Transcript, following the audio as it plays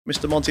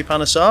Mr. Monty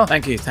Panesar.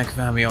 Thank you for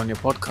having me on your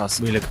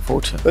podcast. Really looking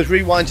forward to it. Let's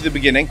rewind to the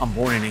beginning. I'm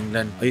born in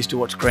England. I used to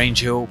watch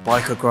Grange Hill,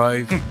 Biker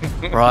Grove,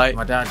 right?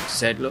 My dad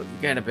said, look,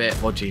 you're getting a bit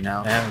podgy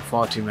now. They're having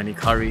far too many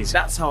curries.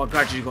 That's how I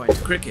gradually got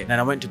into cricket. Then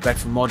I went to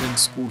Bedford Modern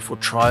School for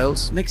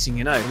trials. Next thing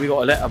you know, we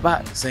got a letter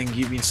back saying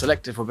you've been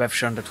selected for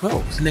Bedfordshire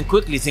Under-12s. And then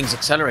quickly things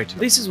accelerated.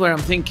 This is where I'm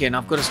thinking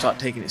I've got to start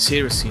taking it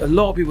seriously. A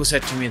lot of people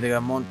said to me, they go,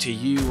 Monty,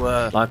 you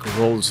were like a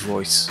Rolls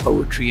Royce,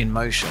 poetry in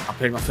motion. I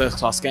played my first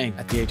class game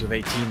at the age of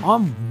 18.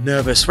 I'm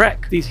nervous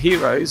wreck. These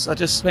heroes are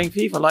just playing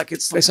FIFA like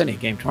it's only a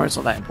game tomorrow, it's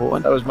not that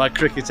important. That was my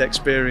cricket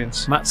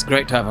experience. Matt's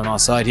great to have on our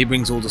side. He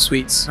brings all the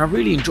sweets. I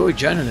really enjoyed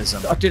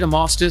journalism. I did a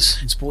master's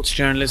in sports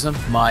journalism.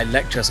 My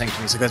lecturer saying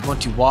to me, he goes,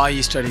 Monty, why are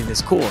you studying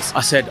this course?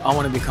 I said, I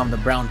want to become the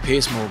Brown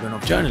Pierce Morgan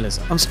of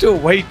journalism. I'm still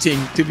waiting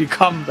to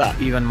become that.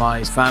 Even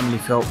my family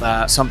felt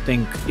that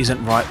something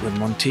isn't right with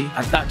Monty.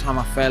 At that time,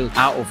 I fell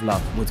out of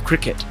love with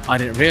cricket. I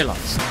didn't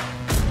realise.